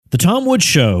The Tom Woods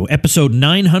Show, episode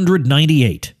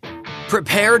 998.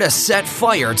 Prepare to set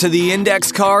fire to the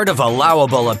index card of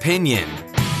allowable opinion.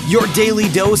 Your daily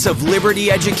dose of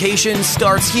liberty education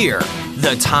starts here.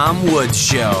 The Tom Woods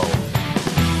Show.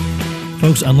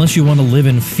 Folks, unless you want to live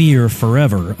in fear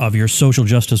forever of your social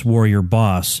justice warrior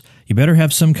boss, you better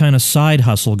have some kind of side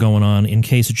hustle going on in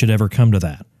case it should ever come to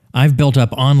that. I've built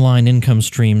up online income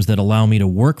streams that allow me to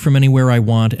work from anywhere I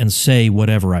want and say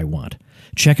whatever I want.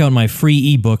 Check out my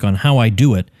free ebook on how I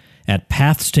do it at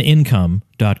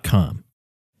pathstoincome.com.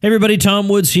 Hey everybody, Tom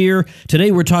Woods here.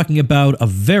 Today we're talking about a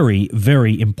very,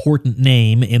 very important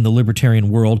name in the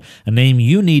libertarian world, a name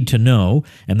you need to know,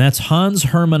 and that's Hans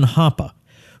Hermann Hoppe,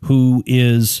 who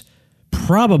is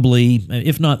probably,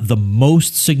 if not the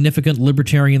most significant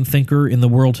libertarian thinker in the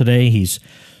world today. He's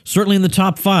certainly in the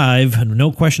top 5,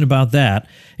 no question about that.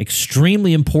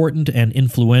 Extremely important and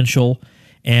influential,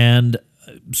 and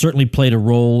certainly played a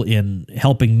role in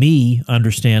helping me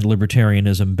understand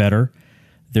libertarianism better.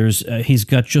 He's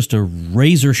got just a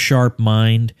razor-sharp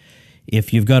mind.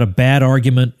 If you've got a bad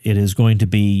argument, it is going to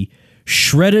be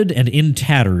shredded and in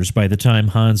tatters by the time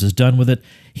Hans is done with it.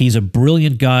 He's a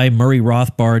brilliant guy. Murray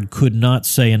Rothbard could not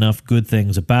say enough good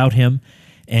things about him.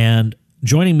 And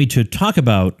joining me to talk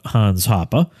about Hans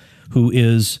Hoppe, who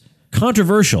is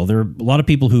controversial. There are a lot of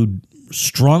people who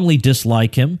strongly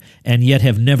dislike him and yet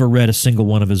have never read a single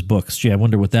one of his books. Gee, I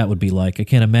wonder what that would be like. I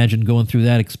can't imagine going through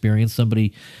that experience,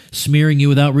 somebody smearing you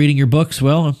without reading your books.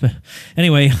 Well,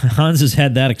 anyway, Hans has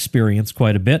had that experience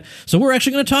quite a bit. So we're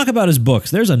actually going to talk about his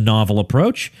books. There's a novel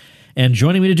approach. And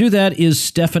joining me to do that is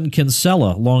Stefan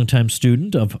Kinsella, longtime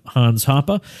student of Hans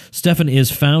Hoppe. Stefan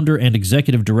is founder and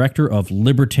executive director of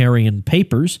Libertarian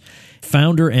Papers,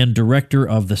 founder and director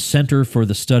of the Center for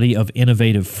the Study of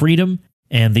Innovative Freedom,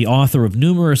 and the author of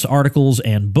numerous articles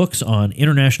and books on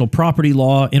international property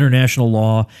law, international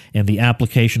law, and the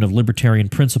application of libertarian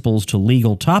principles to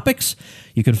legal topics.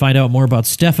 You can find out more about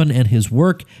Stefan and his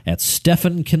work at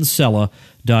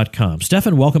stefankinsella.com.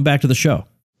 Stefan, welcome back to the show.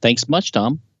 Thanks much,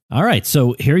 Tom. All right,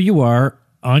 so here you are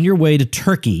on your way to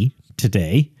Turkey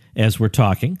today as we're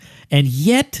talking, and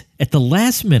yet at the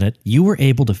last minute, you were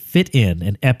able to fit in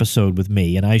an episode with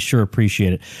me, and I sure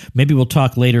appreciate it. Maybe we'll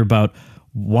talk later about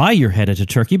why you're headed to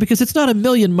Turkey, because it's not a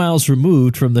million miles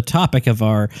removed from the topic of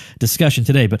our discussion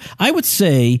today. But I would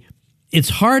say it's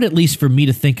hard, at least for me,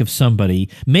 to think of somebody,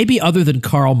 maybe other than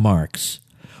Karl Marx,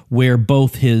 where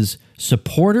both his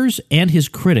supporters and his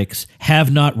critics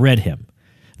have not read him,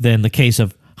 than the case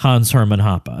of Hans Hermann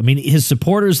Hoppe. I mean, his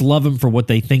supporters love him for what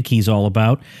they think he's all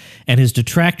about, and his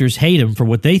detractors hate him for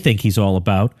what they think he's all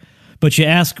about. But you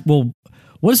ask, well,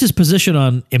 what is his position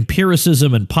on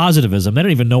empiricism and positivism? They don't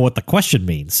even know what the question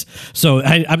means. So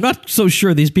I'm not so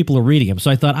sure these people are reading him. So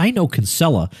I thought, I know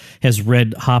Kinsella has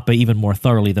read Hoppe even more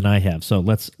thoroughly than I have. So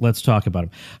let's talk about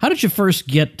him. How did you first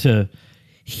get to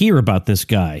hear about this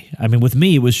guy? I mean, with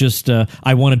me, it was just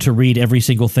I wanted to read every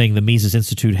single thing the Mises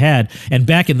Institute had. And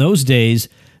back in those days,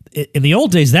 in the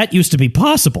old days, that used to be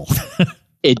possible.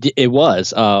 It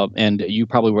was, and you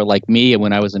probably were like me. And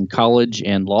when I was in college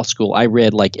and law school, I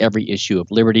read like every issue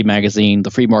of Liberty Magazine, the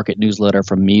Free Market Newsletter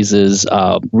from Mises,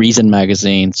 Reason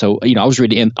Magazine. So I was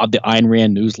reading the Ayn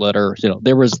Rand newsletter.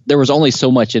 There was only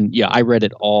so much, and I read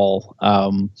it all.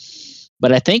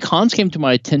 But I think Hans came to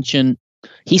my attention.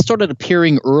 He started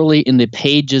appearing early in the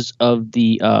pages of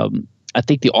the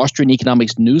Austrian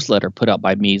Economics newsletter put out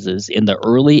by Mises in the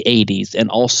early 80s, and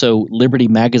also Liberty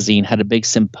Magazine had a big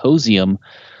symposium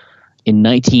in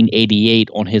 1988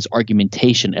 on his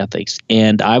argumentation ethics.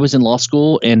 And I was in law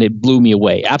school, and it blew me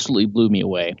away, absolutely blew me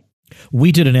away.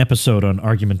 We did an episode on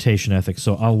argumentation ethics,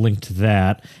 so I'll link to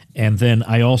that. And then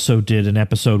I also did an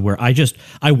episode where I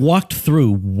walked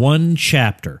through one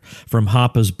chapter from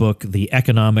Hoppe's book, The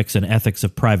Economics and Ethics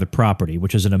of Private Property,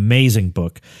 which is an amazing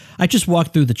book. I just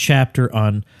walked through the chapter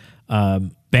on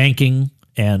banking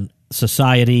and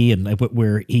society, and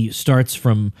where he starts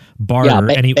from barter.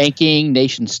 Banking,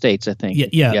 nation states, I think.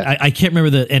 Yeah. I can't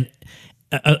remember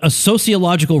a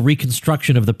sociological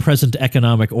reconstruction of the present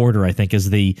economic order, I think, is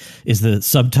the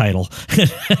subtitle.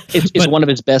 It's one of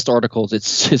his best articles.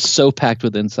 It's so packed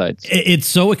with insights. It's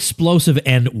so explosive,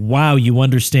 and wow, you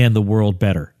understand the world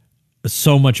better.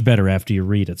 So much better after you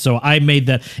read it. So I made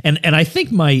that, and I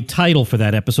think my title for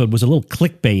that episode was a little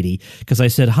clickbaity, because I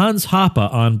said Hans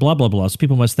Hoppe on blah, blah, blah. So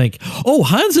people must think, oh,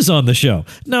 Hans is on the show.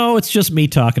 No, it's just me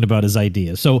talking about his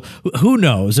ideas. So who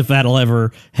knows if that'll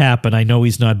ever happen. I know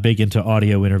he's not big into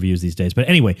audio interviews these days. But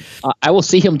anyway. I will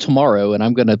see him tomorrow, and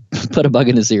I'm going to put a bug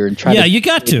in his ear and try to. Yeah, you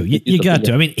got to. You got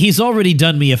to. I mean, he's already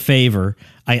done me a favor.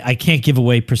 I can't give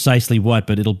away precisely what,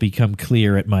 but it'll become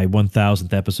clear at my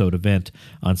 1000th episode event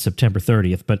on September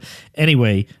 30th. But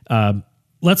anyway,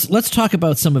 let's talk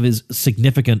about some of his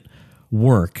significant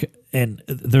work. And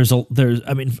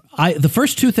the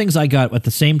first two things I got at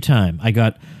the same time, I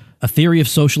got A Theory of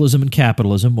Socialism and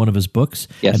Capitalism, one of his books,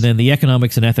 yes, and then The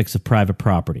Economics and Ethics of Private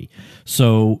Property.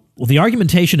 So the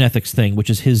argumentation ethics thing, which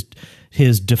is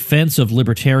his defense of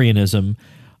libertarianism,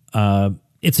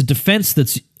 it's a defense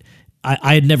that's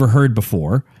I had never heard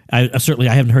before. I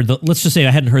hadn't heard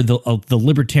I hadn't heard the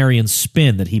libertarian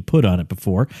spin that he put on it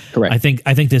before. Correct. I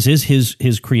think this is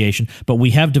his creation, but we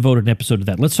have devoted an episode to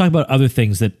that. Let's talk about other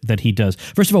things that he does.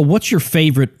 First of all, what's your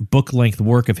favorite book length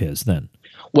work of his then?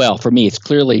 Well, for me, it's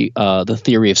clearly A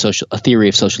Theory of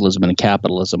Socialism and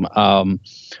Capitalism.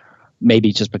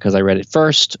 Maybe just because I read it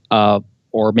first,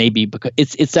 or maybe because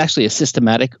it's actually a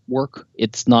systematic work.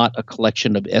 It's not a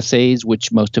collection of essays,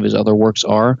 which most of his other works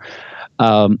are.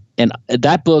 And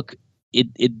that book,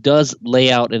 it does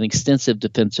lay out an extensive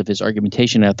defense of his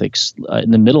argumentation ethics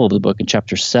in the middle of the book in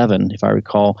chapter 7, if I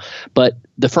recall. But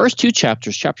the first two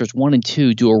chapters 1 and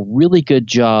 2, do a really good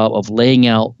job of laying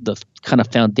out the kind of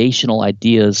foundational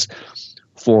ideas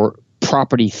for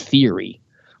property theory,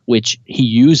 which he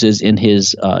uses in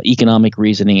his economic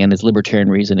reasoning and his libertarian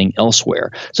reasoning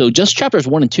elsewhere. So just chapters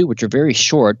 1 and 2, which are very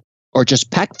short, are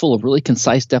just packed full of really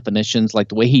concise definitions, like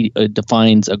the way he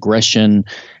defines aggression,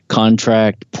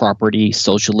 contract, property,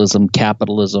 socialism,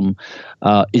 capitalism,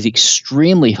 is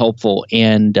extremely helpful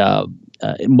and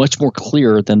much more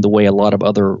clear than the way a lot of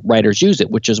other writers use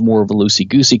it, which is more of a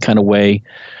loosey-goosey kind of way.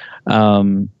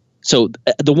 So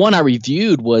the one I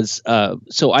reviewed was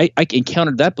so I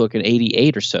encountered that book in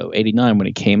 88 or so, 89 when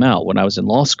it came out, when I was in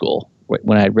law school,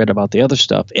 when I read about the other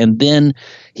stuff. And then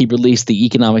he released the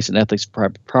Economics and Ethics of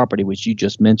Private Property, which you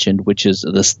just mentioned, which is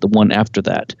the one after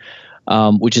that,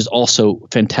 which is also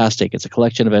fantastic. It's a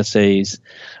collection of essays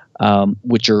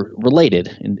which are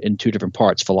related in two different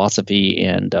parts, philosophy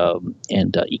and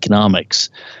economics.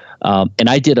 And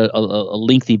I did a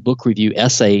lengthy book review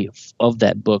essay of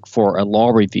that book for a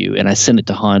law review, and I sent it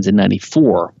to Hans in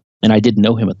 94, and I didn't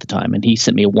know him at the time, and he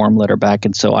sent me a warm letter back.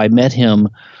 And so I met him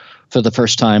for the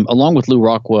first time, along with Lew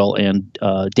Rockwell and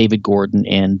David Gordon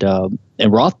and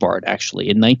Rothbard, actually,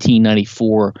 in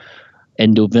 1994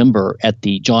 in November at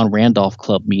the John Randolph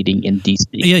Club meeting in D.C.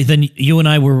 Yeah, then you and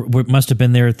I must have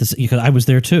been there at this, because I was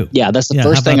there too. Yeah, that's the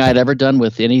first thing I'd ever done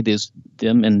with any of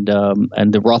them, and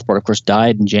the Rothbard, of course,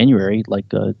 died in January, like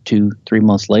 2-3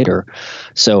 months later.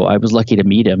 So I was lucky to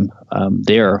meet him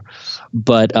there.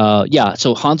 But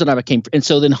so Hans and I became, and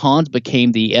so then Hans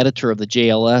became the editor of the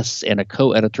JLS and a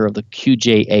co-editor of the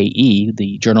QJAE,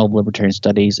 the Journal of Libertarian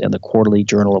Studies, and the Quarterly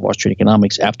Journal of Austrian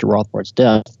Economics after Rothbard's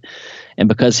death. And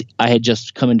because I had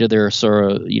just come into their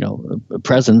sort of,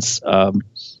 presence,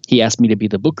 he asked me to be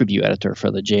the book review editor for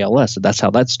the JLS. And that's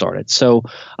how that started. So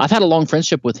I've had a long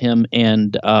friendship with him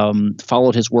and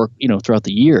followed his work, throughout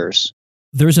the years.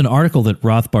 There's an article that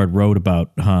Rothbard wrote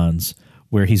about Hans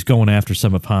where he's going after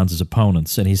some of Hans's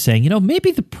opponents, and he's saying,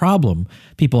 maybe the problem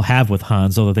people have with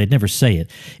Hans, although they'd never say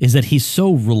it, is that he's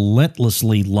so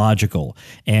relentlessly logical,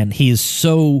 and he is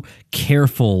so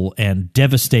careful and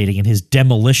devastating in his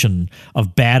demolition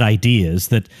of bad ideas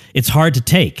that it's hard to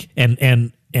take.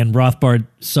 And Rothbard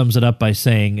sums it up by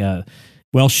saying,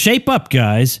 well, shape up,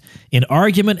 guys. In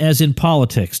argument as in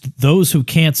politics, those who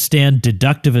can't stand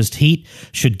deductivist heat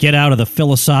should get out of the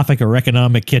philosophic or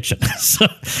economic kitchen. So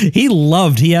he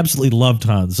absolutely loved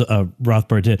Hans,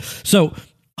 Rothbard did. So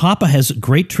Hoppe has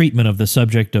great treatment of the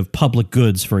subject of public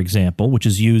goods, for example, which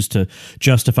is used to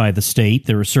justify the state.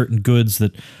 There are certain goods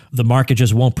that the market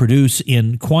just won't produce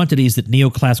in quantities that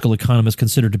neoclassical economists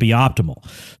consider to be optimal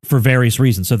for various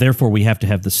reasons. So therefore, we have to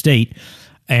have the state.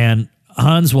 And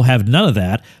Hans will have none of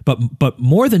that, but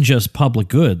more than just public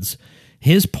goods,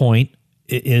 his point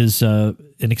is an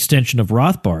extension of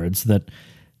Rothbard's, that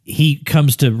he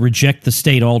comes to reject the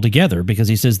state altogether, because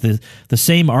he says the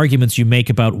same arguments you make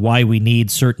about why we need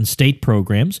certain state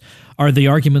programs are the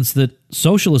arguments that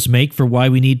socialists make for why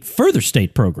we need further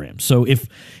state programs. So if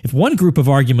one group of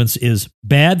arguments is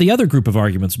bad, the other group of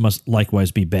arguments must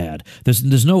likewise be bad.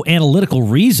 There's no analytical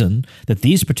reason that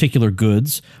these particular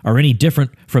goods are any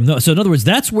different from those. So in other words,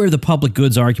 that's where the public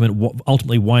goods argument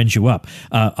ultimately winds you up.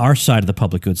 Our side of the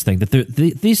public goods thing, that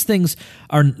these things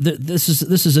are this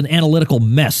is an analytical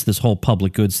mess. This whole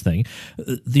public goods thing,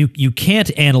 you can't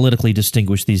analytically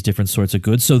distinguish these different sorts of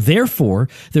goods. So therefore,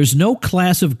 there's no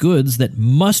class of goods that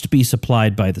must be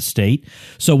supplied by the state.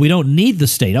 So we don't need the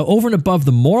state. Over and above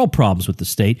the moral problems with the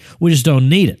state, we just don't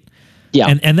need it.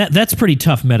 Yeah. And that's pretty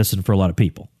tough medicine for a lot of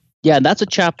people. Yeah, and that's a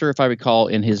chapter, if I recall,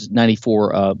 in his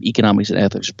 94 Economics and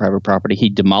Ethics of Private Property. He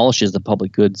demolishes the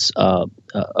public goods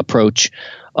approach,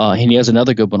 and he has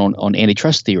another good one on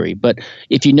antitrust theory. But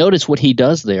if you notice what he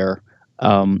does there,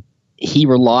 he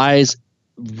relies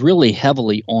really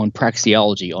heavily on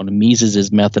praxeology, on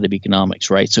Mises's method of economics,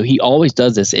 right? So he always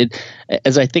does this.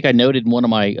 As I think I noted in one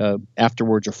of my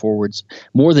afterwards or forwards,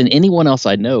 more than anyone else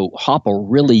I know, Hoppe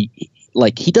really,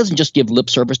 he doesn't just give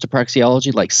lip service to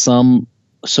praxeology like some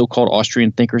so-called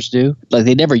Austrian thinkers do. Like,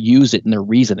 they never use it in their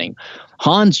reasoning.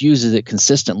 Hans uses it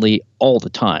consistently all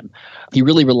the time. He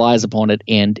really relies upon it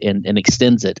and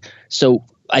extends it. So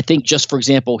I think, just for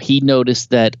example, he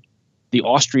noticed that the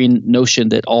Austrian notion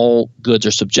that all goods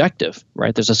are subjective,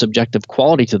 right? There's a subjective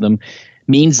quality to them,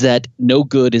 means that no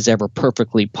good is ever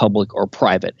perfectly public or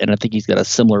private. And I think he's got a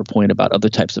similar point about other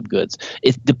types of goods.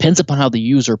 It depends upon how the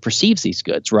user perceives these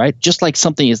goods, right? Just like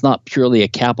something is not purely a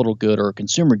capital good or a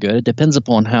consumer good, it depends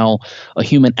upon how a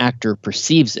human actor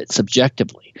perceives it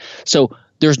subjectively. So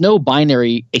there's no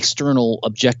binary external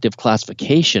objective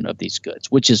classification of these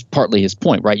goods, which is partly his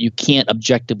point, right? You can't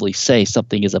objectively say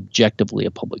something is objectively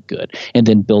a public good and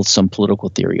then build some political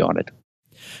theory on it.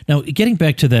 Now, getting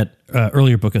back to that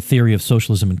earlier book, A Theory of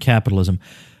Socialism and Capitalism,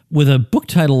 with a book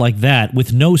title like that,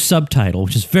 with no subtitle,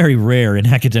 which is very rare in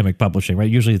academic publishing, right?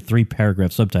 Usually a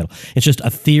 3-paragraph subtitle. It's just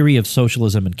A Theory of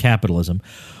Socialism and Capitalism.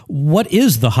 What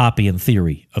is the Hoppian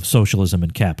theory of socialism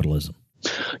and capitalism?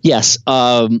 Yes.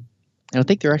 And I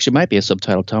think there actually might be a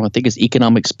subtitle, Tom. I think it's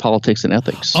Economics, Politics, and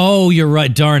Ethics. Oh, you're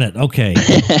right. Darn it. Okay.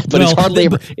 But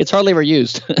it's hardly ever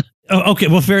used. Oh, okay,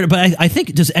 well, fair. But I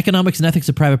think, does Economics and Ethics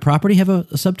of Private Property have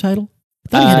a subtitle? I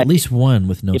thought he had at least one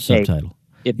with no subtitle.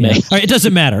 It may. All right, it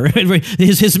doesn't matter.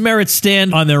 His merits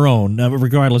stand on their own,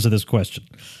 regardless of this question.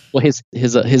 Well,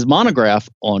 his monograph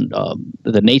on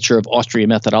the nature of Austrian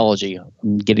methodology,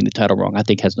 I'm getting the title wrong, I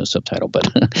think has no subtitle, but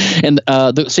and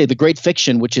the Great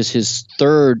Fiction, which is his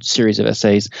third series of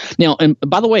essays. Now, and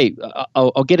by the way,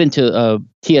 I'll get into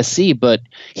TSC, but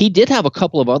he did have a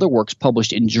couple of other works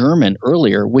published in German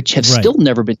earlier, which have still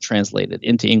never been translated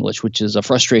into English, which is a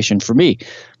frustration for me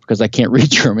because I can't read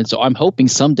German. So I'm hoping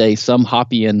someday some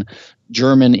Hoppian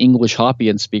German-English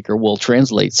Hoppian speaker will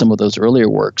translate some of those earlier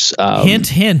works. Hint,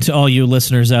 hint, all you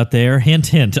listeners out there. Hint,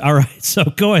 hint. All right, so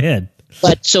go ahead.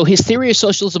 But so his theory of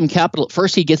socialism and capital,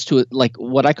 first he gets to like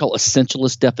what I call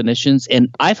essentialist definitions.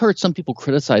 And I've heard some people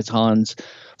criticize Hans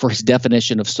for his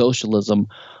definition of socialism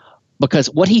because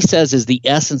what he says is the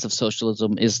essence of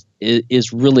socialism is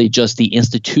really just the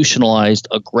institutionalized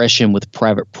aggression with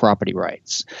private property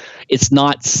rights. It's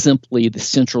not simply the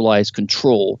centralized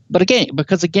control. But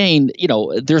again,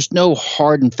 there's no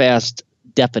hard and fast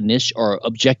definition or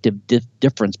objective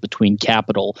difference between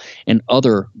capital and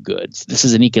other goods. This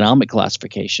is an economic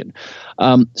classification.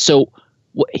 So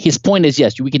his point is,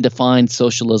 yes, we can define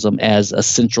socialism as a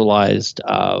centralized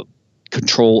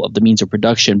control of the means of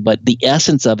production, but the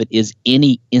essence of it is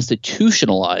any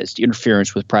institutionalized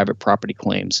interference with private property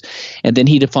claims. And then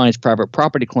he defines private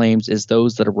property claims as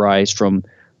those that arise from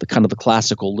the kind of the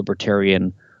classical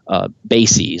libertarian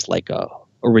bases, like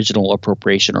original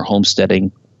appropriation or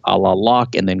homesteading, a la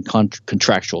Locke, and then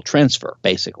contractual transfer,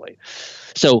 basically.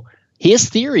 So his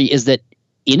theory is that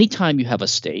anytime you have a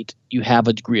state, you have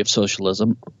a degree of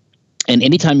socialism, and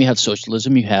anytime you have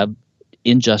socialism, you have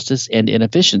injustice and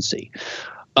inefficiency.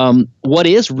 What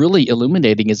is really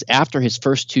illuminating is after his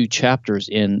first two chapters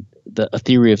in A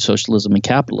Theory of Socialism and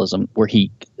Capitalism, where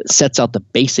he sets out the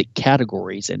basic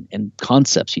categories and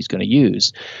concepts he's going to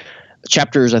use,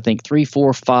 chapters, I think, 3,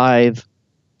 4, 5,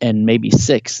 and maybe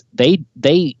 6,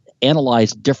 they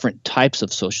analyze different types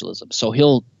of socialism. So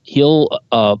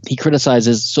he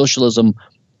criticizes socialism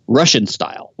Russian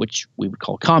style, which we would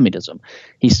call communism.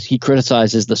 He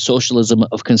criticizes the socialism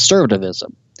of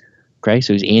conservatism. Okay,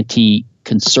 so he's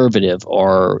anti-conservative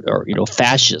or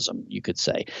fascism, you could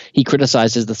say. He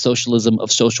criticizes the socialism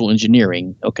of social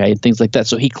engineering, okay, and things like that.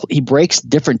 So he breaks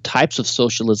different types of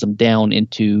socialism down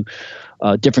into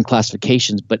different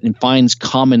classifications, but finds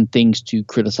common things to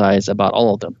criticize about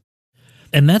all of them.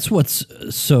 And that's what's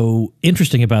so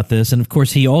interesting about this. And of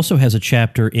course, he also has a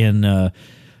chapter in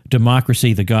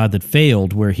Democracy, the God That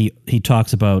Failed, where he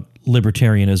talks about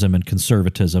libertarianism and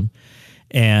conservatism.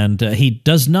 And he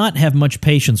does not have much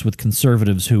patience with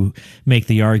conservatives who make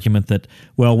the argument that,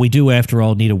 well, we do, after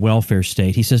all, need a welfare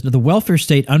state. He says, no, the welfare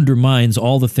state undermines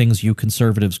all the things you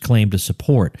conservatives claim to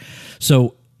support.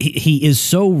 So he is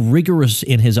so rigorous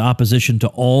in his opposition to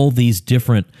all these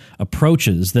different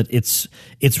approaches that it's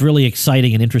really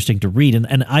exciting and interesting to read.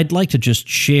 And I'd like to just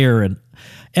share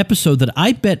episode that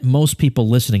I bet most people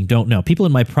listening don't know. People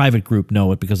in my private group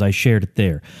know it because I shared it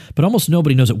there, but almost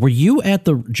nobody knows it. Were you at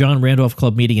the John Randolph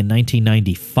Club meeting in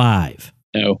 1995?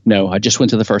 No, I just went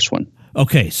to the first one.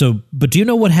 Okay, but do you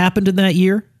know what happened in that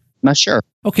year? Not sure.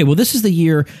 Okay, well, this is the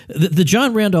year. The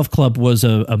John Randolph Club was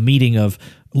a meeting of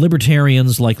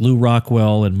libertarians like Lew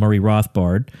Rockwell and Murray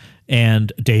Rothbard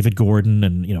and David Gordon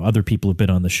and other people who've been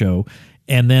on the show.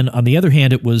 And then on the other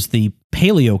hand, it was the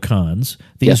paleocons.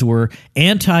 These were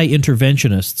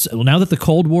anti-interventionists. Well, now that the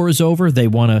Cold War is over, they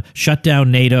want to shut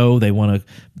down NATO. They want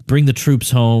to bring the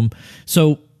troops home.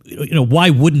 So, why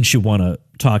wouldn't you want to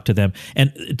talk to them?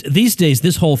 And these days,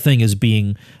 this whole thing is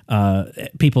being,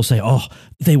 people say, oh,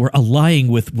 they were allying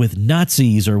with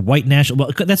Nazis or white national.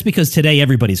 Well, that's because today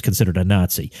everybody's considered a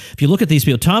Nazi. If you look at these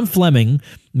people, Tom Fleming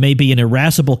may be an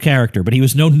irascible character, but he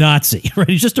was no Nazi, right?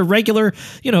 He's just a regular,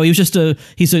 he's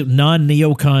a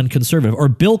non-neocon conservative. Or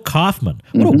Bill Kaufman.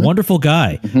 What a wonderful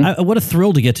guy. What a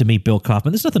thrill to get to meet Bill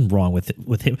Kaufman. There's nothing wrong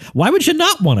with him. Why would you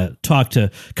not want to talk to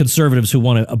conservatives who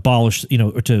want to abolish,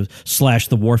 or to slash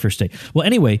the warfare state? Well,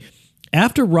 anyway,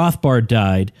 after Rothbard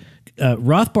died,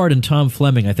 Rothbard and Tom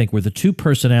Fleming, I think, were the two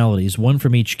personalities, one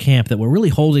from each camp, that were really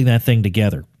holding that thing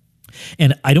together.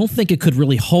 And I don't think it could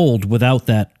really hold without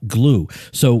that glue.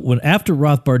 So after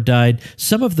Rothbard died,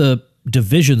 some of the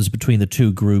divisions between the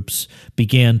two groups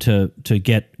began to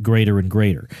get greater and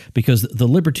greater, because the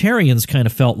libertarians kind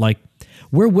of felt like,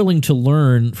 we're willing to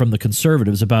learn from the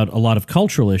conservatives about a lot of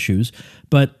cultural issues,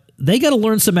 but they got to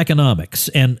learn some economics.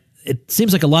 And it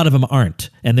seems like a lot of them aren't.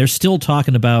 And they're still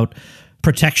talking about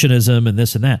protectionism and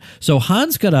this and that. So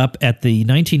Hans got up at the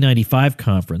 1995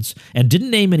 conference and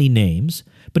didn't name any names,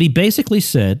 but he basically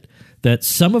said that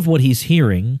some of what he's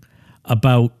hearing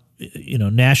about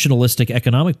nationalistic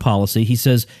economic policy, he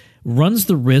says, runs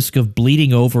the risk of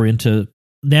bleeding over into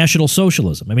National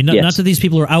Socialism. I mean, not that these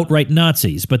people are outright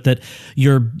Nazis, but that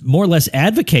you're more or less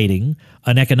advocating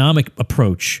an economic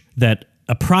approach that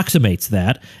approximates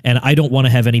that, and I don't want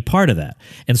to have any part of that.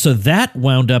 And so that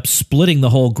wound up splitting the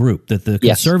whole group, that the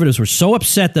conservatives were so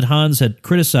upset that Hans had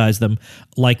criticized them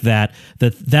like that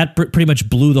pretty much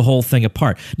blew the whole thing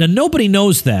apart. Now, nobody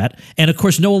knows that, and of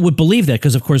course, no one would believe that,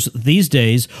 because of course, these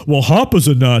days, well, Hoppe's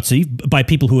a Nazi, by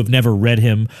people who have never read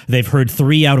him. They've heard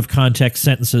 3 out-of-context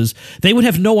sentences. They would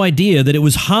have no idea that it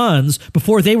was Hans,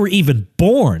 before they were even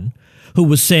born, who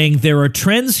was saying, there are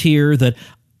trends here that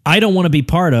I don't want to be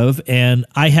part of, and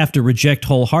I have to reject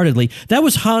wholeheartedly. That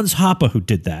was Hans Hoppe who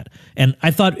did that. And I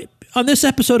thought on this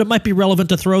episode, it might be relevant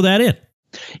to throw that in.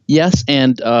 Yes,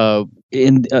 and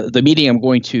in the meeting I'm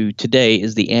going to today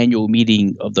is the annual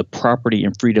meeting of the Property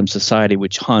and Freedom Society,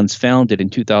 which Hans founded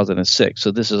in 2006. So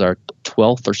this is our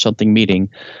 12th or something meeting.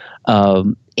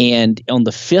 And on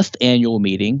the 5th annual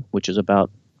meeting, which is about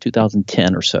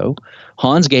 2010 or so,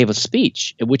 Hans gave a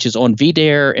speech, which is on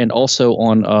VDare and also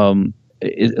on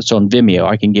it's on Vimeo.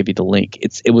 I can give you the link.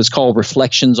 It was called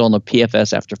Reflections on the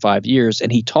PFS After 5 Years,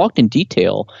 and he talked in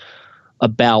detail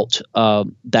about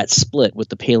that split with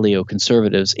the paleo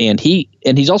conservatives, and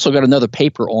he's also got another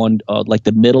paper on like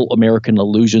the Middle American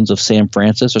Illusions of Sam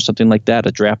Francis or something like that,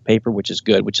 a draft paper, which is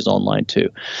good, which is online too.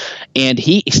 And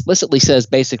he explicitly says,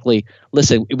 basically,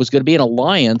 listen, it was going to be an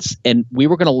alliance, and we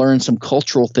were going to learn some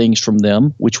cultural things from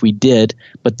them, which we did,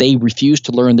 but they refused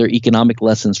to learn their economic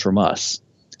lessons from us.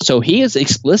 So he is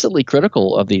explicitly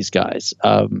critical of these guys.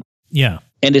 Yeah.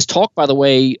 And his talk, by the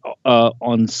way,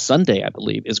 on Sunday, I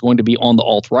believe, is going to be on the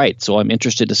alt-right. So I'm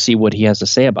interested to see what he has to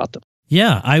say about them.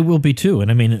 Yeah, I will be too. And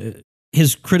I mean,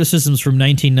 his criticisms from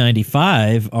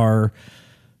 1995 are,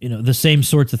 the same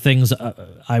sorts of things.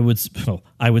 I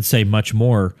would say much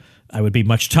more. I would be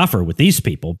much tougher with these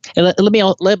people. And let me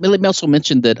also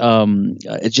mention that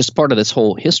it's just part of this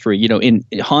whole history.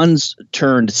 Hans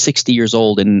turned 60 years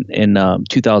old in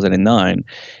 2009,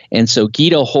 and so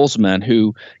Guido Holzmann,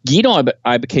 and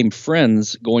I became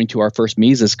friends going to our first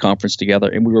Mises conference together,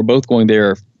 and we were both going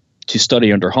there to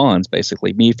study under Hans,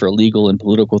 basically, me for legal and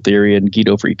political theory and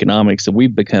Guido for economics, and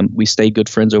we stayed good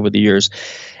friends over the years.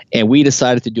 And we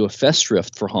decided to do a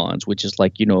Festschrift for Hans, which is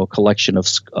like, a collection of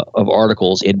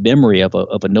articles in memory of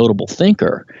a notable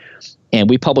thinker. And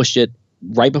we published it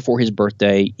right before his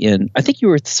birthday I think you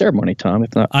were at the ceremony, Tom,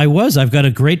 if not. I was. I've got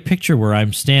a great picture where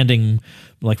I'm standing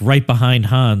like right behind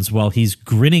Hans while he's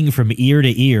grinning from ear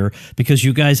to ear because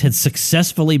you guys had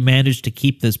successfully managed to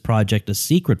keep this project a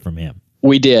secret from him.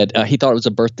 We did. He thought it was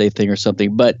a birthday thing or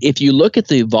something. But if you look at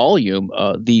the volume,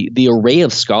 the array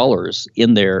of scholars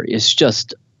in there is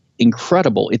just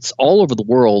incredible. It's all over the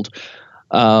world.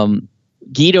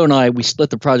 Guido and I, we split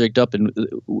the project up, and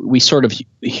we sort of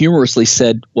humorously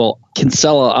said, well,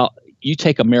 Kinsella, you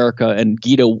take America and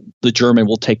Guido the German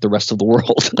will take the rest of the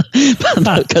world.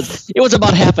 Because it was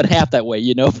about half and half that way,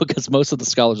 because most of the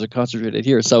scholars are concentrated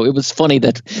here. So it was funny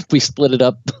that we split it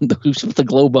up, the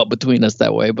globe up between us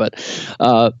that way. But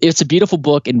it's a beautiful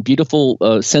book and beautiful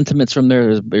sentiments from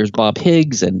there. There's Bob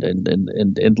Higgs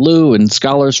and Lou and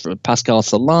scholars from Pascal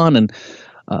Salon and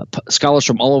scholars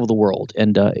from all over the world.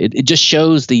 And it just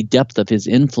shows the depth of his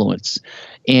influence.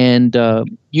 And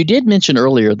you did mention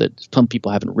earlier that some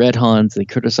people haven't read Hans, they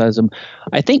criticize him.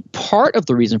 I think part of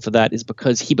the reason for that is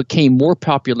because he became more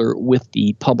popular with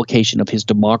the publication of his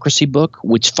Democracy book,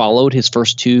 which followed his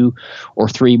first 2 or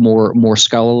 3 more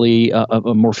scholarly,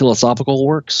 more philosophical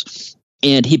works.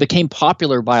 And he became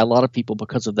popular by a lot of people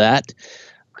because of that,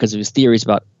 because of his theories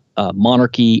about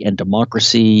monarchy and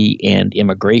democracy and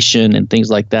immigration and things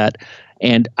like that.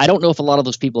 And I don't know if a lot of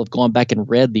those people have gone back and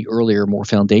read the earlier, more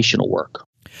foundational work.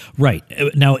 Right.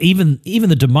 Now, even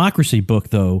the Democracy book,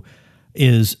 though,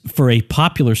 is for a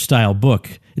popular style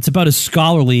book. It's about as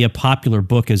scholarly a popular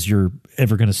book as you're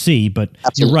ever going to see. But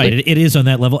Absolutely. You're right. It is on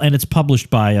that level. And it's published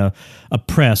by a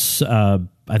press, I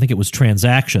think it was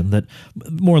Transaction, that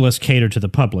more or less catered to the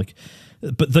public.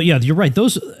 But you're right.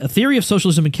 Those A Theory of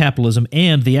Socialism and Capitalism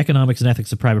and The Economics and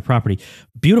Ethics of Private Property.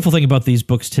 Beautiful thing about these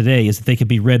books today is that they can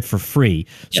be read for free.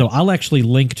 So yes. I'll actually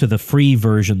link to the free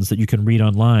versions that you can read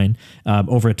online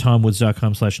over at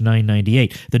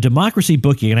tomwoods.com/998. The Democracy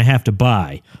book you're going to have to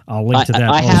buy. I'll link to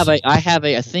that.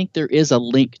 I think there is a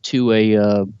link to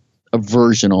a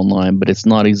version online, but it's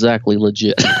not exactly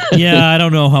legit. Yeah, I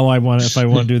don't know if I want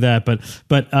to do that.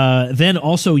 But then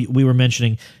also we were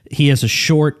mentioning he has a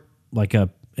short.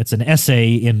 It's an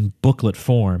essay in booklet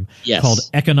form called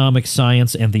Economic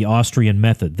Science and the Austrian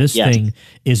Method. This thing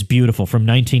is beautiful, from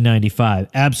 1995.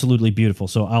 Absolutely beautiful.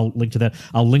 So I'll link to that.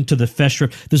 I'll link to the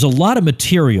Festschrift. There's a lot of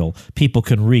material people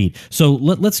can read. So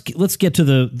let's get to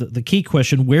the key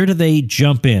question. Where do they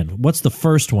jump in? What's the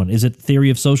first one? Is it Theory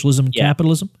of Socialism and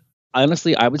Capitalism?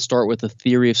 Honestly, I would start with the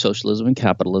Theory of Socialism and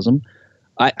Capitalism.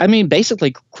 I mean,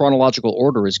 basically, chronological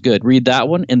order is good. Read that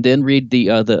one, and then read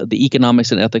the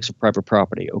Economics and Ethics of Private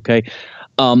Property. Okay,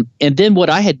 and then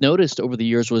what I had noticed over the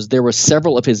years was there were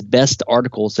several of his best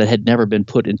articles that had never been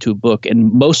put into a book,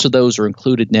 and most of those are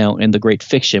included now in The Great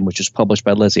Fiction, which was published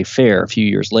by Laissez-Faire a few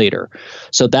years later.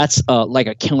 So that's like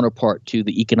a counterpart to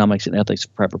the Economics and Ethics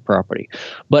of Private Property.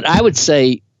 But I would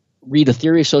say read A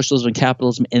Theory of Socialism and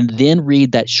Capitalism, and then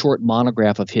read that short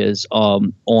monograph of his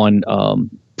on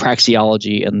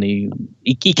praxeology and the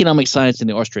economic science and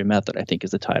the Austrian method, I think is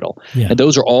the title. Yeah. And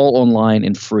those are all online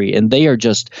and free. And they are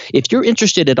just, if you're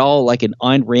interested at all, like in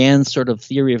Ayn Rand's sort of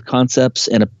theory of concepts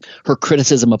and her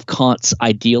criticism of Kant's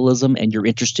idealism, and you're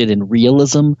interested in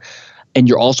realism, and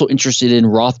you're also interested in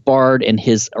Rothbard and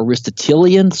his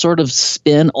Aristotelian sort of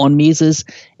spin on Mises,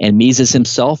 and Mises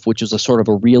himself, which is a sort of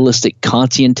a realistic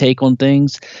Kantian take on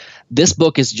things, this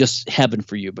book is just heaven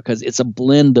for you, because it's a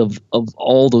blend of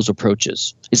all those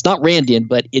approaches. It's not Randian,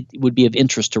 but it would be of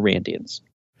interest to Randians.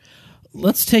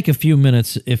 Let's take a few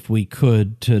minutes, if we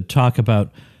could, to talk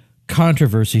about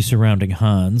controversy surrounding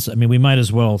Hans. I mean, we might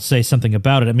as well say something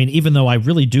about it. I mean, even though I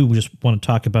really do just want to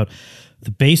talk about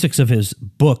the basics of his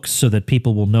books so that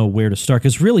people will know where to start,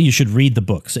 because really you should read the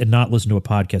books and not listen to a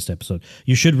podcast episode.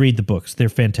 You should read the books. They're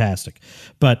fantastic.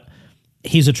 But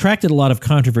he's attracted a lot of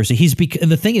controversy.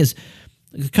 And the thing is,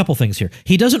 a couple things here.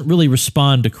 He doesn't really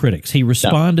respond to critics. He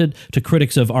responded to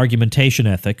critics of argumentation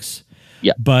ethics.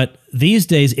 Yeah. But these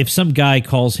days, if some guy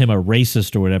calls him a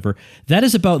racist or whatever, that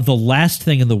is about the last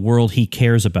thing in the world he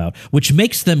cares about, which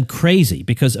makes them crazy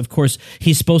because, of course,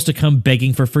 he's supposed to come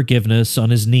begging for forgiveness on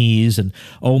his knees and,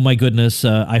 oh my goodness,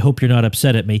 I hope you're not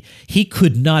upset at me. He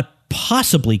could not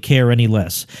possibly care any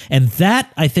less. And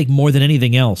that, I think, more than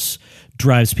anything else,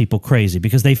 drives people crazy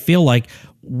because they feel like,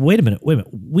 wait a minute,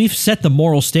 we've set the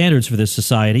moral standards for this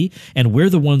society, and we're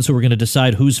the ones who are going to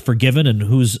decide who's forgiven and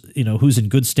who's in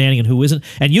good standing and who isn't,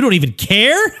 and you don't even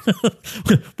care?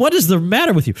 What is the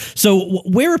matter with you? So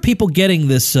where are people getting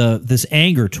this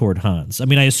anger toward Hans? I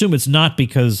mean, I assume it's not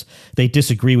because they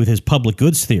disagree with his public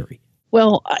goods theory.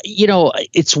 Well,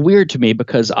 it's weird to me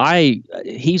because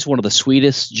he's one of the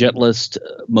sweetest, gentlest,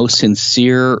 most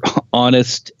sincere,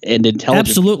 honest, and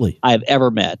intelligent I've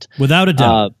ever met. Without a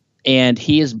doubt. And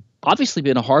he has obviously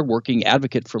been a hardworking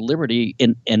advocate for liberty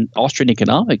in Austrian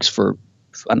economics for,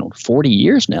 40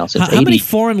 years now. Since How many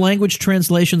foreign language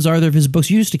translations are there of his books?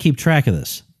 You used to keep track of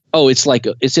this. Oh,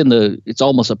 it's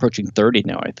almost approaching 30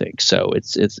 now, I think. So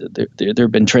there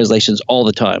have been translations all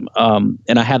the time.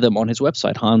 And I have them on his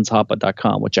website,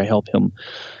 hanshoppe.com, which I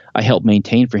help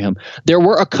maintain for him. There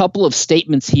were a couple of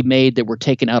statements he made that were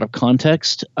taken out of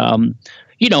context.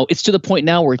 it's to the point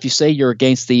now where if you say you're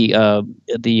against the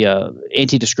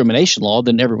anti-discrimination law,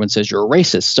 then everyone says you're a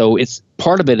racist. So it's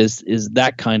part of it is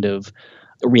that kind of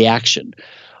reaction.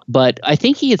 But I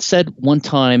think he had said one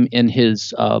time in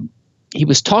his he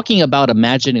was talking about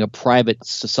imagining a private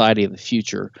society of the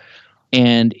future,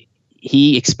 and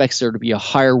he expects there to be a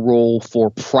higher role for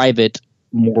private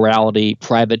morality,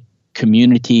 private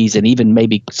communities, and even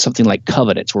maybe something like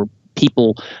covenants where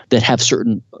people that have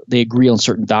they agree on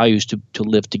certain values to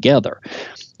live together.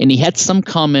 And he had some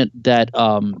comment that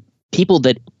people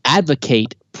that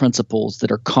advocate principles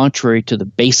that are contrary to the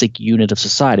basic unit of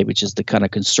society, which is the kind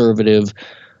of conservative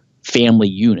family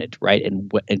unit, right?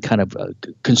 And kind of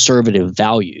conservative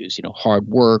values, hard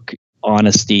work,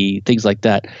 honesty, things like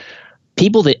that.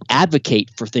 People that advocate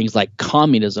for things like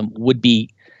communism would be,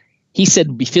 he said,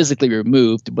 would be physically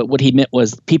removed, but what he meant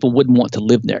was people wouldn't want to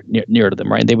live near to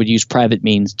them, right? And they would use private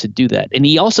means to do that. And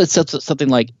he also said something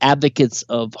like advocates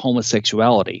of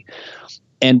homosexuality.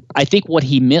 And I think what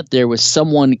he meant there was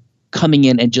someone coming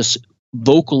in and just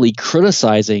vocally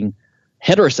criticizing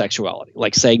heterosexuality,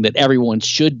 like saying that everyone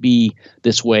should be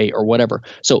this way or whatever.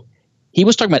 So he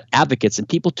was talking about advocates, and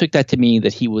people took that to mean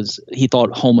that he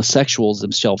thought homosexuals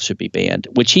themselves should be banned,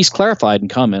 which he's clarified in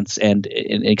comments and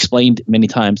explained many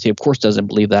times. He, of course, doesn't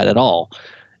believe that at all.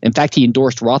 In fact, he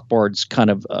endorsed Rothbard's kind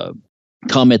of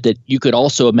comment that you could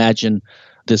also imagine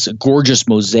this gorgeous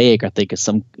mosaic, I think is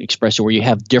some expression, where you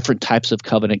have different types of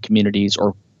covenant communities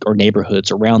or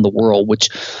neighborhoods around the world, which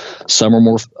some are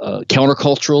more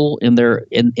countercultural in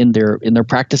their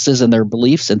practices and their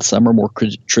beliefs, and some are more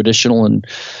traditional and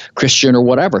Christian or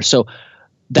whatever. So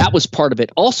that was part of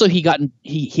it. Also,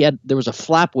 there was a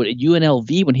flap at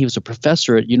UNLV when he was a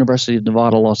professor at University of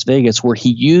Nevada, Las Vegas, where he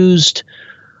used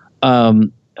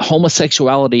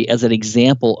homosexuality as an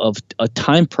example of a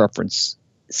time preference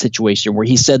situation, where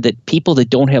he said that people that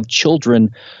don't have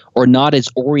children are not as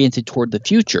oriented toward the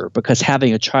future because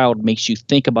having a child makes you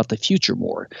think about the future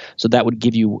more. So that would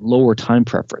give you lower time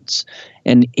preference.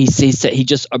 And he said he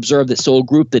just observed that a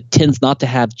group that tends not to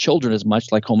have children as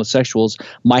much, like homosexuals,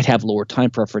 might have lower time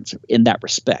preference in that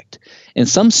respect. And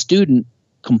some student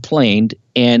complained,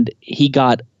 and he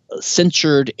got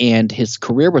censured, and his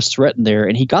career was threatened there.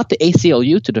 And he got the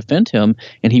ACLU to defend him,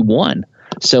 and he won.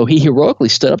 So he heroically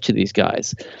stood up to these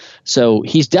guys. So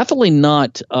he's definitely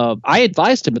not I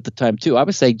advised him at the time too. I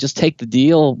would say just take the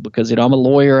deal because I'm a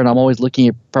lawyer and I'm always looking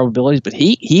at probabilities. But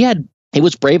he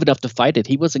was brave enough to fight it.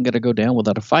 He wasn't going to go down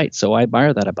without a fight. So I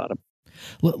admire that about him.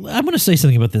 Well, I'm going to say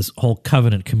something about this whole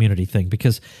covenant community thing,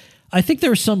 because I think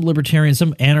there are some libertarians,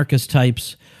 some anarchist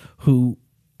types who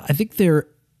I think their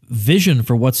vision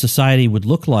for what society would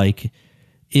look like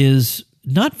is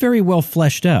not very well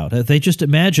fleshed out. They just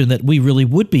imagine that we really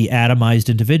would be atomized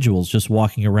individuals just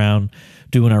walking around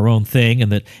doing our own thing,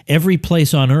 and that every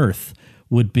place on Earth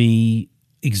would be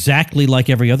exactly like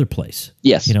every other place.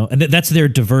 Yes. And that's their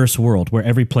diverse world where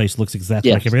every place looks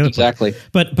exactly like every other place.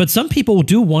 But some people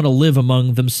do want to live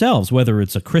among themselves, whether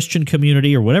it's a Christian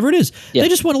community or whatever it is. Yes. They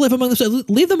just want to live among themselves.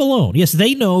 Leave them alone. Yes,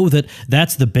 they know that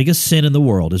that's the biggest sin in the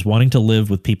world, is wanting to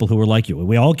live with people who are like you.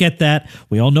 We all get that.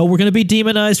 We all know we're going to be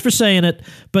demonized for saying it,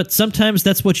 but sometimes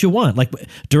that's what you want. Like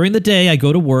during the day, I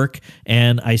go to work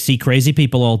and I see crazy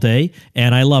people all day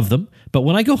and I love them. But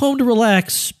when I go home to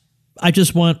relax, I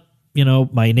just want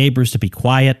my neighbors to be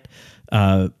quiet,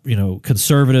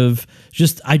 conservative.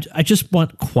 I just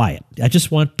want quiet. I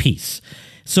just want peace.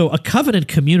 So a covenant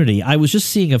community, I was just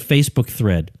seeing a Facebook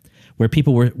thread where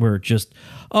people were just,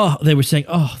 they were saying,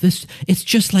 it's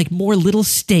just like more little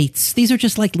states. These are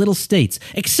just like little states,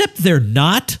 except they're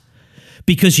not,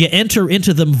 because you enter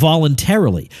into them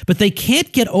voluntarily. But they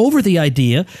can't get over the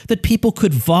idea that people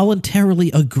could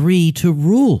voluntarily agree to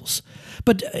rules.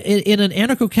 But in an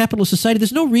anarcho-capitalist society,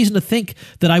 there's no reason to think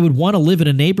that I would want to live in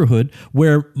a neighborhood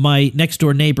where my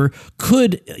next-door neighbor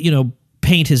could,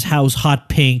 paint his house hot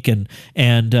pink and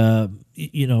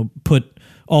put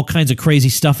all kinds of crazy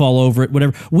stuff all over it,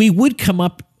 whatever. We would come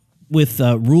up with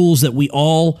rules that we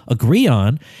all agree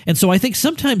on. And so I think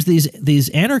sometimes these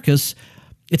anarchists,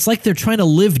 it's like they're trying to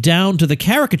live down to the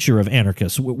caricature of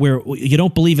anarchists, where you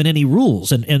don't believe in any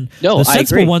rules. And the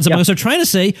sensible ones among us are trying to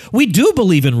say we do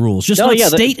believe in rules, just not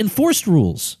state-enforced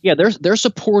rules. Yeah, they're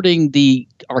supporting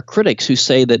our critics who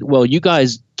say that, well, you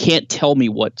guys can't tell me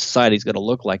what society's going to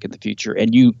look like in the future,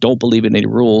 and you don't believe in any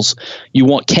rules. You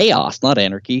want chaos, not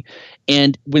anarchy.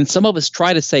 And when some of us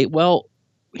try to say, well,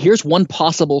 here's one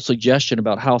possible suggestion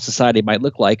about how society might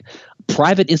look like,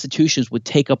 private institutions would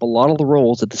take up a lot of the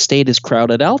roles that the state has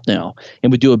crowded out now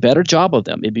and would do a better job of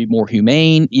them. It'd be more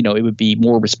humane. It would be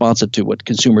more responsive to what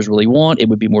consumers really want. It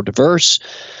would be more diverse.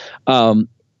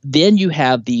 then you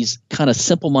have these kind of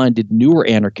simple-minded newer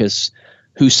anarchists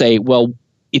who say, well,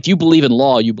 if you believe in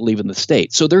law, you believe in the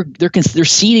state. So they're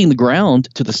ceding the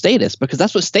ground to the statists because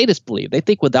that's what statists believe. They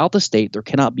think without the state, there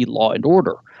cannot be law and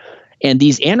order. And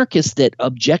these anarchists that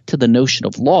object to the notion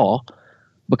of law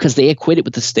because they equate it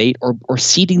with the state are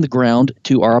ceding the ground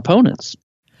to our opponents.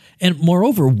 And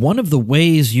moreover, one of the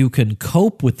ways you can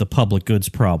cope with the public goods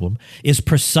problem is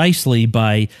precisely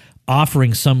by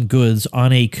offering some goods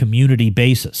on a community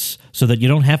basis so that you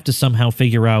don't have to somehow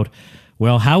figure out,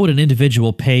 well, how would an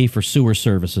individual pay for sewer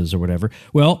services or whatever?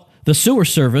 Well, the sewer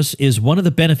service is one of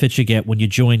the benefits you get when you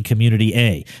join Community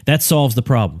A. That solves the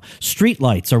problem.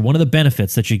 Streetlights are one of the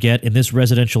benefits that you get in this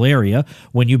residential area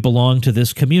when you belong to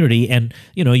this community, and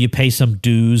you pay some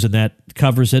dues and that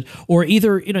covers it. Or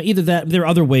either that there are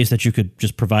other ways that you could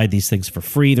just provide these things for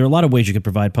free. There are a lot of ways you could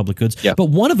provide public goods. Yeah. But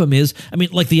one of them is,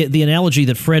 like the analogy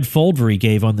that Fred Foldvery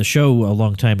gave on the show a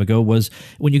long time ago was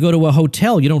when you go to a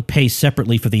hotel, you don't pay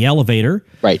separately for the elevator.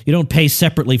 Right. You don't pay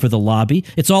separately for the lobby.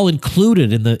 It's all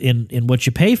included in what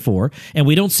you pay for. And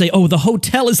we don't say, oh, the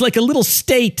hotel is like a little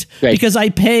state because I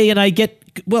pay and I get,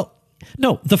 well,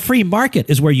 no, the free market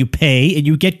is where you pay and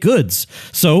you get goods.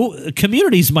 So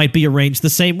communities might be arranged the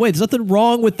same way. There's nothing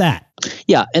wrong with that.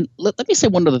 Yeah, and let me say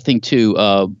one other thing too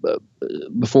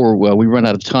before we run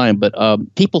out of time. But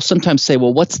people sometimes say,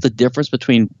 well, what's the difference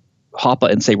between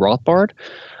Hoppe and, say, Rothbard?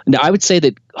 Now, I would say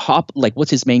that what's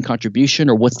his main contribution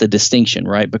or what's the distinction,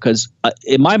 right? Because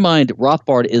in my mind,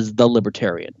 Rothbard is the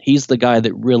libertarian. He's the guy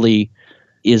that really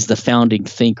is the founding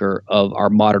thinker of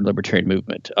our modern libertarian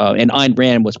movement. And Ayn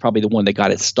Rand was probably the one that got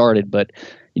it started. But,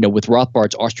 with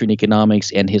Rothbard's Austrian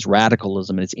economics and his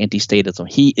radicalism and his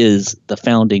anti-statism, he is the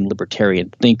founding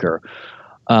libertarian thinker.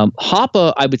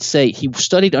 Hoppe, I would say, he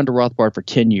studied under Rothbard for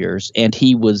 10 years, and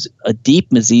he was a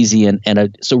deep Misesian.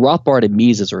 So Rothbard and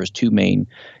Mises are his two main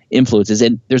influences.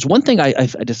 And there's one thing I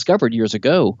discovered years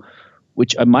ago,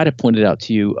 which I might have pointed out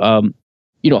to you.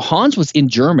 Hans was in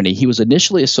Germany. He was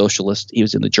initially a socialist. He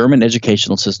was in the German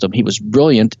educational system. He was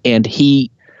brilliant, and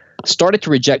he started to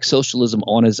reject socialism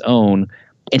on his own.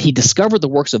 And he discovered the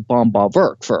works of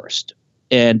Baum-Bawerk first,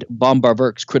 and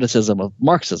Baum-Bawerk's criticism of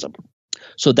Marxism.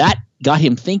 So that got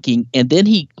him thinking, and then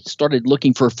he started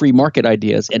looking for free market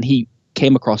ideas, and he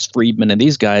came across Friedman and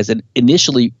these guys, and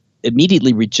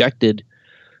immediately rejected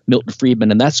Milton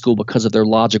Friedman and that school because of their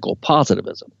logical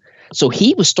positivism. So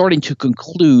he was starting to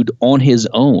conclude on his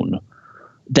own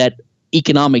that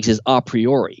economics is a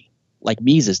priori, like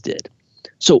Mises did.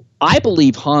 So I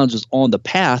believe Hans was on the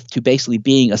path to basically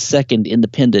being a second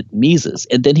independent Mises,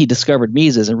 and then he discovered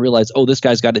Mises and realized, oh, this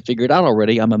guy's got it figured out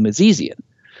already. I'm a Misesian.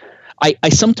 I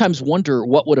sometimes wonder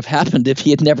what would have happened if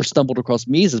he had never stumbled across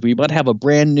Mises. We might have a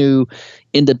brand new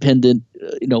independent,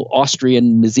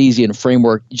 Austrian Misesian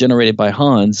framework generated by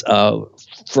Hans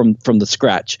from the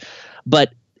scratch.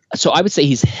 But so I would say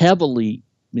he's heavily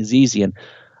Misesian.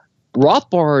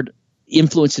 Rothbard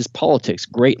influences politics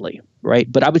greatly,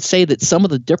 right? But I would say that some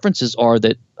of the differences are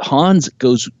that Hans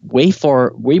goes way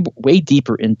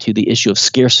deeper into the issue of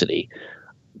scarcity,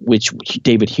 which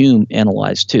David Hume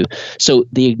analyzed too. So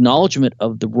the acknowledgement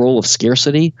of the role of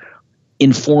scarcity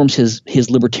informs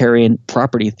his libertarian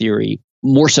property theory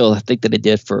more so, I think, than it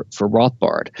did for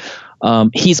Rothbard.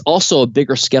 He's also a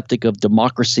bigger skeptic of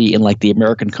democracy in the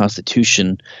American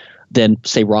Constitution than,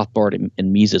 say, Rothbard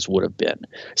and Mises would have been.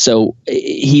 So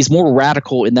he's more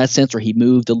radical in that sense, or he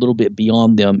moved a little bit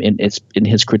beyond them in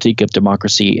his critique of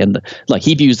democracy. And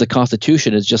he views the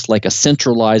Constitution as just like a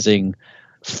centralizing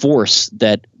force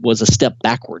that was a step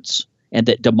backwards, and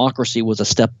that democracy was a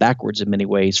step backwards in many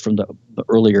ways from the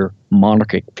earlier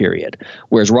monarchic period.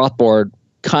 Whereas Rothbard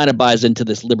kind of buys into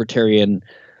this libertarian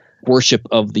worship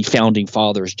of the founding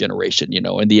fathers generation,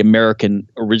 and the American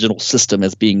original system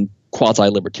as being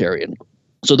quasi-libertarian.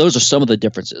 So those are some of the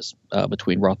differences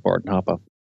between Rothbard and Hoppe.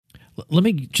 Let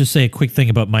me just say a quick thing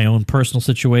about my own personal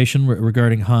situation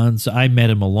regarding Hans. I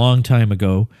met him a long time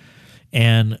ago,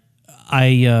 and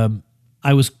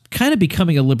I was kind of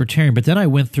becoming a libertarian, but then I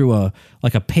went through a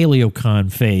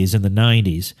paleocon phase in the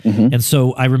 90s. Mm-hmm. And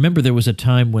so I remember there was a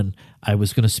time when I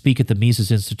was going to speak at the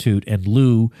Mises Institute, and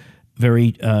Lou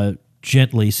very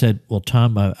gently said, well,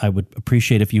 Tom, I would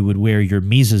appreciate if you would wear your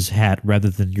Mises hat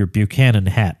rather than your Buchanan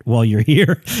hat while you're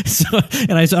here.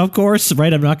 And I said, of course,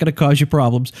 right, I'm not going to cause you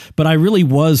problems. But I really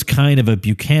was kind of a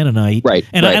Buchananite. Right.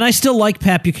 And I still like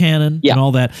Pat Buchanan and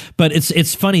all that. But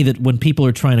it's funny that when people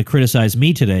are trying to criticize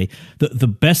me today, the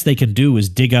best they can do is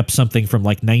dig up something from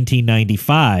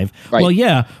 1995. Right. Well,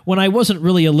 yeah, when I wasn't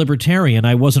really a libertarian,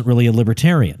 I wasn't really a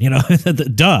libertarian,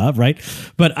 duh, right?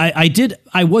 But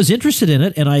I was interested in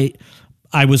it, and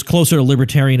I was closer to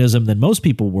libertarianism than most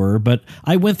people were, but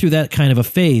I went through that kind of a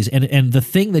phase. And the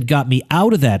thing that got me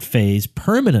out of that phase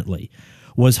permanently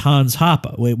was Hans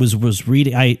Hoppe. It was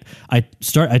reading. I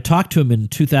talked to him in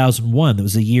 2001. That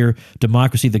was the year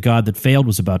Democracy: The God That Failed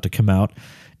was about to come out.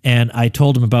 And I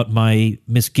told him about my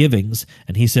misgivings,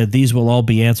 and he said, these will all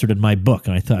be answered in my book.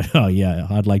 And I thought, oh, yeah,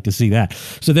 I'd like to see that.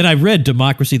 So then I read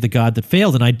Democracy: The God That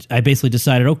Failed, and I basically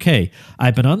decided, okay,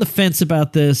 I've been on the fence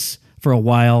about this for a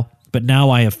while, but now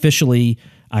I'm officially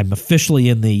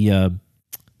in the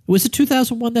was it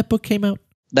 2001 that book came out?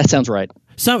 That sounds right.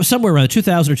 Somewhere around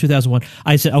 2000 or 2001.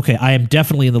 I said, okay, I am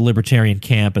definitely in the libertarian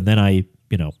camp, and then I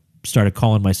started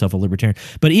calling myself a libertarian.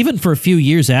 But even for a few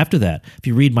years after that, if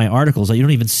you read my articles, you don't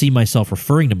even see myself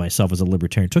referring to myself as a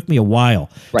libertarian. It took me a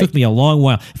while. Right. It took me a long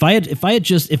while.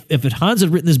 If Hans had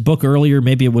written this book earlier,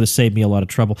 maybe it would have saved me a lot of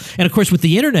trouble. And of course, with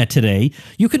the internet today,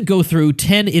 you can go through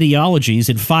 10 ideologies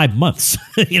in 5 months.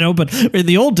 But in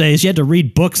the old days, you had to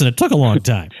read books, and it took a long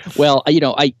time. Well,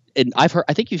 I've heard.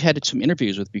 I think you've had some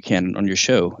interviews with Buchanan on your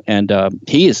show, and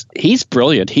he's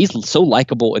brilliant. He's so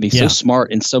likable, and he's so smart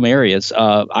in some areas.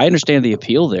 I understand the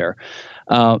appeal there,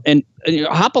 and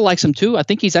Hoppe likes him too. I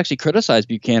think he's actually criticized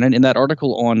Buchanan in that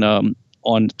article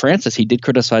on Francis. He did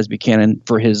criticize Buchanan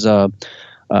for his, I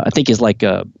think his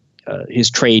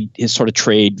sort of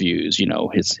trade views.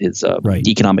 His right.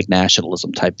 economic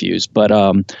nationalism type views. But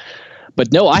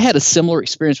no, I had a similar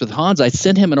experience with Hans. I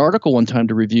sent him an article one time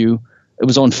to review. It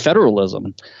was on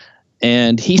federalism,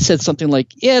 and he said something like,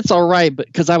 yeah, it's all right, but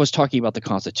because I was talking about the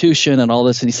Constitution and all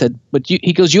this, and he said, but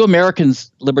he goes, you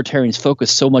Americans, libertarians,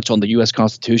 focus so much on the U.S.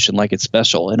 Constitution like it's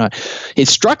special. And it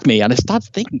struck me, and I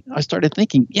started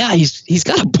thinking, yeah, he's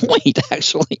got a point,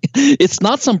 actually. It's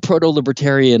not some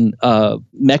proto-libertarian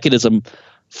mechanism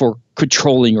for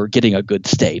controlling or getting a good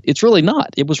state. It's really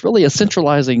not. It was really a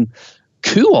centralizing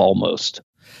coup almost.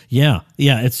 Yeah,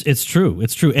 it's true.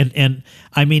 It's true. And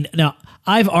I mean, now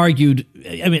I've argued,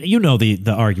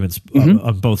 the arguments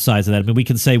on both sides of that. I mean, we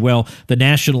can say, well, the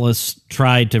nationalists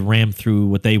tried to ram through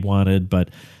what they wanted, but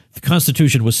the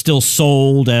Constitution was still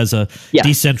sold as a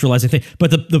decentralizing thing. But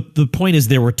the point is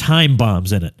there were time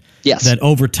bombs in it. Yes. That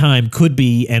over time could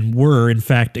be and were, in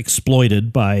fact,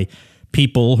 exploited by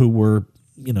people who were,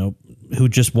 who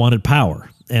just wanted power.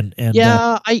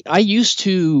 I used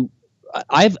to –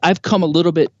 I've come a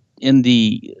little bit in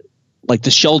the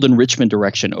Sheldon Richman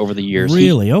direction over the years.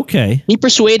 Really? Okay. He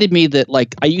persuaded me that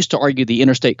I used to argue the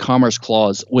Interstate Commerce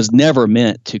Clause was never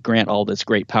meant to grant all this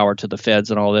great power to the feds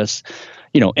and all this,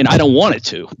 and I don't want it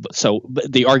to. So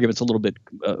the argument's a little bit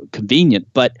convenient,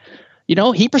 but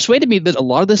he persuaded me that a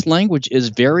lot of this language is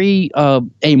very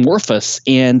amorphous,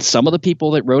 and some of the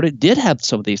people that wrote it did have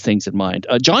some of these things in mind.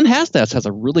 John Hasnas has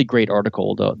a really great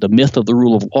article, The Myth of the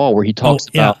Rule of Law, where he talks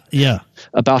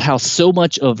about how so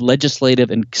much of legislative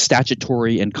and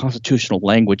statutory and constitutional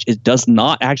language does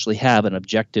not actually have an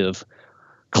objective,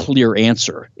 clear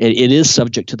answer. It is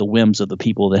subject to the whims of the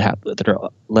people that are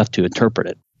left to interpret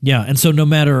it. Yeah, and so no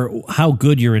matter how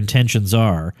good your intentions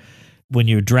are, when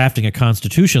you're drafting a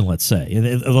constitution, let's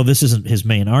say, although this isn't his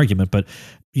main argument, but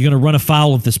you're going to run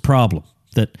afoul of this problem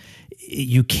that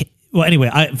you can't. Well, anyway,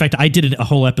 in fact, I did a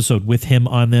whole episode with him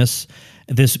on this.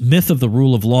 This Myth of the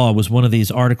Rule of Law was one of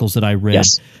these articles that I read.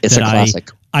 Yes, it's a classic.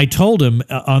 I told him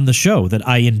on the show that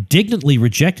I indignantly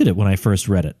rejected it when I first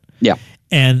read it. Yeah.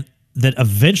 And that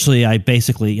eventually I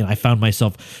basically, I found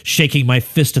myself shaking my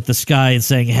fist at the sky and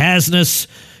saying, Hasnas,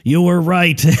 you were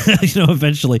right,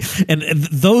 eventually. And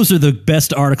those are the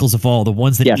best articles of all, the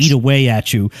ones that eat away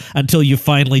at you until you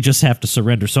finally just have to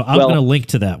surrender. So I'm going to link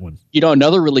to that one.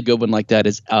 Another really good one like that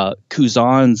is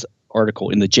Kuzan's article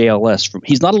in the JLS.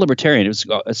 He's not a libertarian.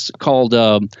 It's called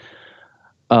Do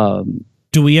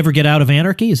We Ever Get Out of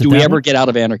Anarchy? Do We Ever Get Out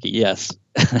of Anarchy? Yes.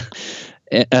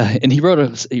 And he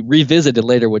he revisited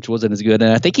later, which wasn't as good.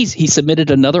 And I think he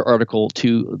submitted another article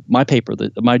to my paper,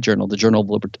 my journal, the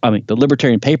Journal of the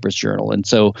Libertarian Papers Journal. And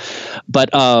so, but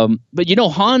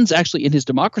Hans actually in his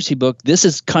democracy book, this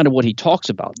is kind of what he talks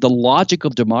about. The logic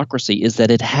of democracy is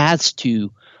that it has to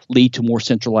lead to more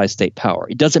centralized state power.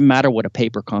 It doesn't matter what a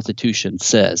paper constitution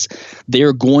says.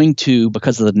 They're going to,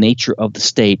 because of the nature of the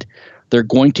state, they're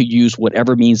going to use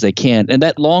whatever means they can. And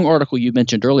that long article you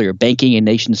mentioned earlier, Banking in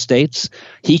Nation States,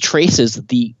 he traces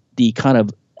the kind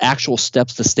of actual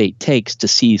steps the state takes to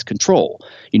seize control.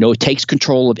 It takes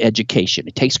control of education.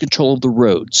 It takes control of the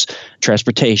roads,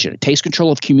 transportation. It takes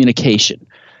control of communication.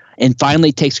 And finally,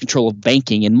 it takes control of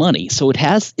banking and money. So it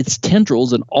has its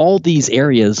tendrils in all these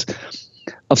areas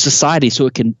of society, so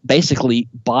it can basically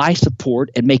buy support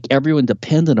and make everyone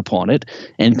dependent upon it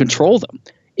and control them.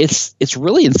 It's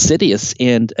really insidious,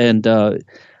 and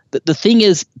the thing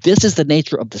is, this is the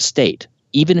nature of the state.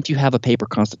 Even if you have a paper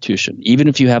constitution, even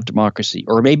if you have democracy,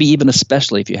 or maybe even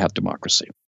especially if you have democracy.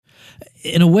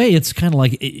 In a way, it's kind of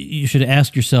like you should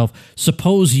ask yourself,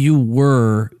 suppose you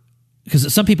were,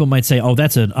 because some people might say, oh,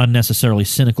 that's an unnecessarily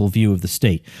cynical view of the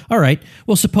state. All right,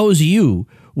 well, suppose you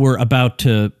were about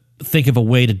to think of a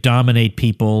way to dominate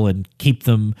people and keep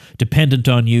them dependent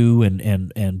on you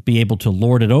and be able to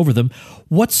lord it over them.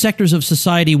 What sectors of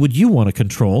society would you want to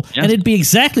control? Yes. And it'd be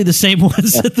exactly the same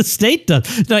ones that the state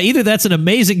does. Now, either that's an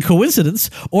amazing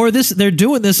coincidence or they're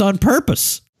doing this on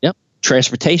purpose. Yep.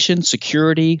 Transportation,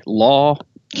 security, law,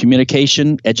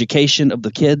 communication, education of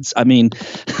the kids. I mean...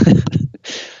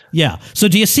 Yeah. So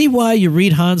do you see why you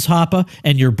read Hans Hoppe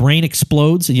and your brain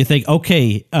explodes and you think,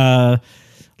 okay, let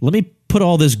me put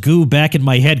all this goo back in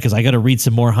my head because I got to read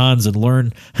some more Hans and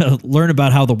learn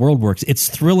about how the world works. It's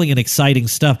thrilling and exciting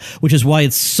stuff, which is why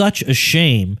it's such a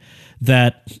shame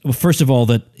that, well, first of all,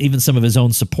 that even some of his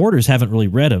own supporters haven't really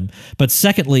read him, but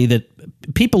secondly,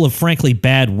 that people of frankly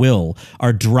bad will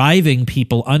are driving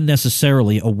people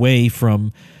unnecessarily away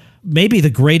from maybe the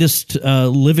greatest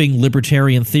living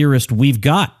libertarian theorist we've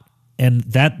got. And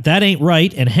that ain't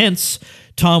right, and hence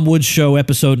Tom Woods Show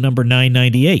episode number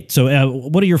 998. So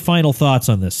what are your final thoughts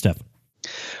on this, Stephan?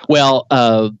 Well,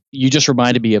 you just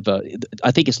reminded me of,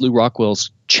 I think it's Lou Rockwell's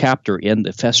chapter in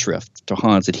the Festschrift to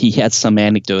Hans, that he had some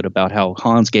anecdote about how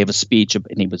Hans gave a speech and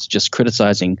he was just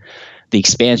criticizing the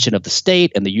expansion of the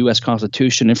state and the U.S.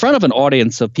 Constitution in front of an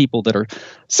audience of people that are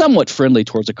somewhat friendly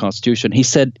towards the Constitution. He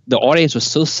said the audience was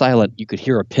so silent you could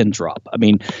hear a pin drop. I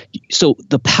mean, so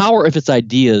the power of his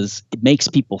ideas, it makes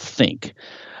people think.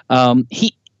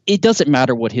 It doesn't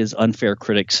matter what his unfair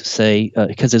critics say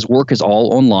because his work is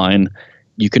all online.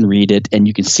 You can read it and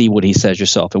you can see what he says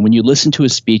yourself. And when you listen to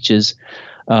his speeches,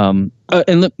 and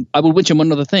I will mention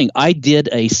one other thing. I did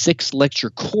a 6-lecture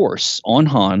course on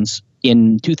Hans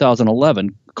in 2011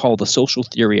 called The Social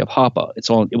Theory of Hoppe.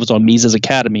 It was on Mises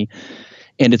Academy,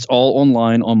 and it's all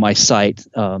online on my site.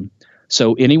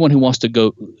 So anyone who wants to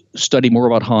go study more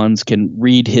about Hans can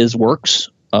read his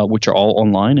works, which are all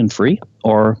online and free,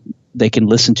 or they can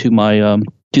listen to my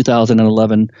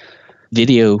 2011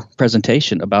 video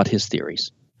presentation about his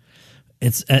theories.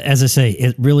 It's, as I say,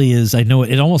 it really is. I know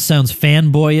it almost sounds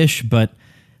fanboyish, but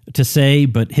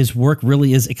his work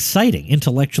really is exciting,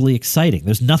 intellectually exciting.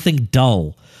 There's nothing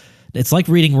dull. It's like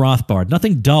reading Rothbard.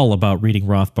 Nothing dull about reading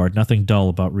Rothbard. Nothing dull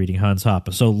about reading Hans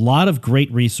Hoppe. So a lot of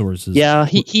great resources. Yeah,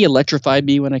 he electrified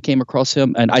me when I came across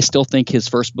him, and I still think his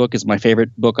first book is my favorite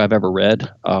book I've ever read.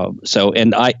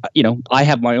 And I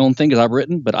have my own things I've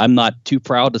written, but I'm not too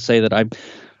proud to say that I'm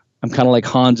kind of like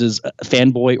Hans's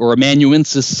fanboy or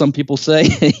amanuensis, some people say,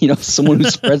 someone who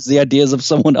spreads the ideas of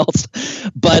someone else.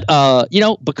 But,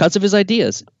 because of his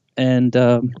ideas. And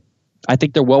I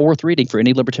think they're well worth reading for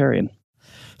any libertarian.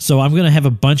 So I'm going to have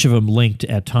a bunch of them linked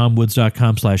at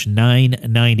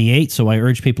tomwoods.com/998. So I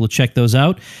urge people to check those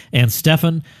out. And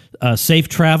Stephan, safe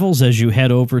travels as you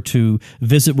head over to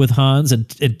visit with Hans. And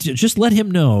just let him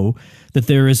know that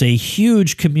there is a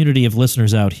huge community of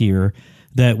listeners out here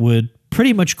that would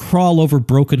pretty much crawl over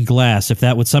broken glass if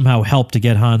that would somehow help to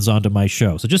get Hans onto my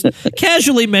show. So just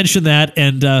casually mention that,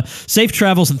 and safe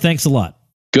travels, and thanks a lot.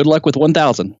 Good luck with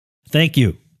 1,000. Thank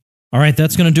you. All right,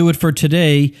 that's going to do it for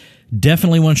today.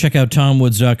 Definitely want to check out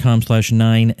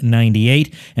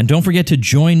tomwoods.com/998. And don't forget to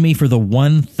join me for the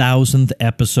 1,000th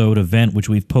episode event, which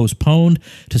we've postponed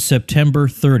to September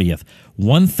 30th.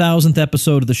 1,000th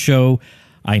episode of the show.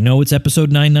 I know it's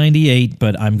episode 998,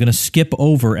 but I'm going to skip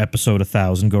over episode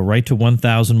 1,000, go right to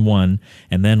 1,001,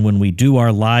 and then when we do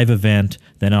our live event,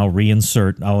 then I'll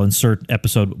insert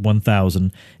episode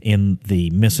 1,000 in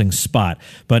the missing spot.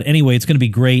 But anyway, it's going to be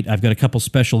great. I've got a couple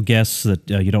special guests that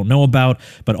you don't know about,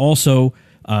 but also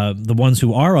the ones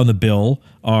who are on the bill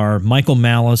are Michael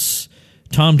Malice,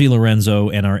 Tom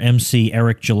DiLorenzo, and our MC,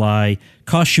 Eric July.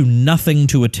 Costs you nothing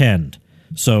to attend,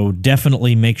 so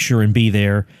definitely make sure and be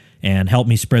there. And help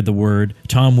me spread the word.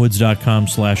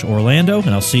 tomwoods.com/Orlando,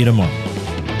 and I'll see you tomorrow.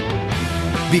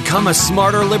 Become a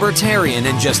smarter libertarian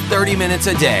in just 30 minutes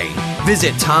a day.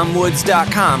 Visit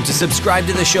tomwoods.com to subscribe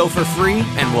to the show for free,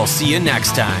 and we'll see you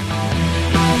next time.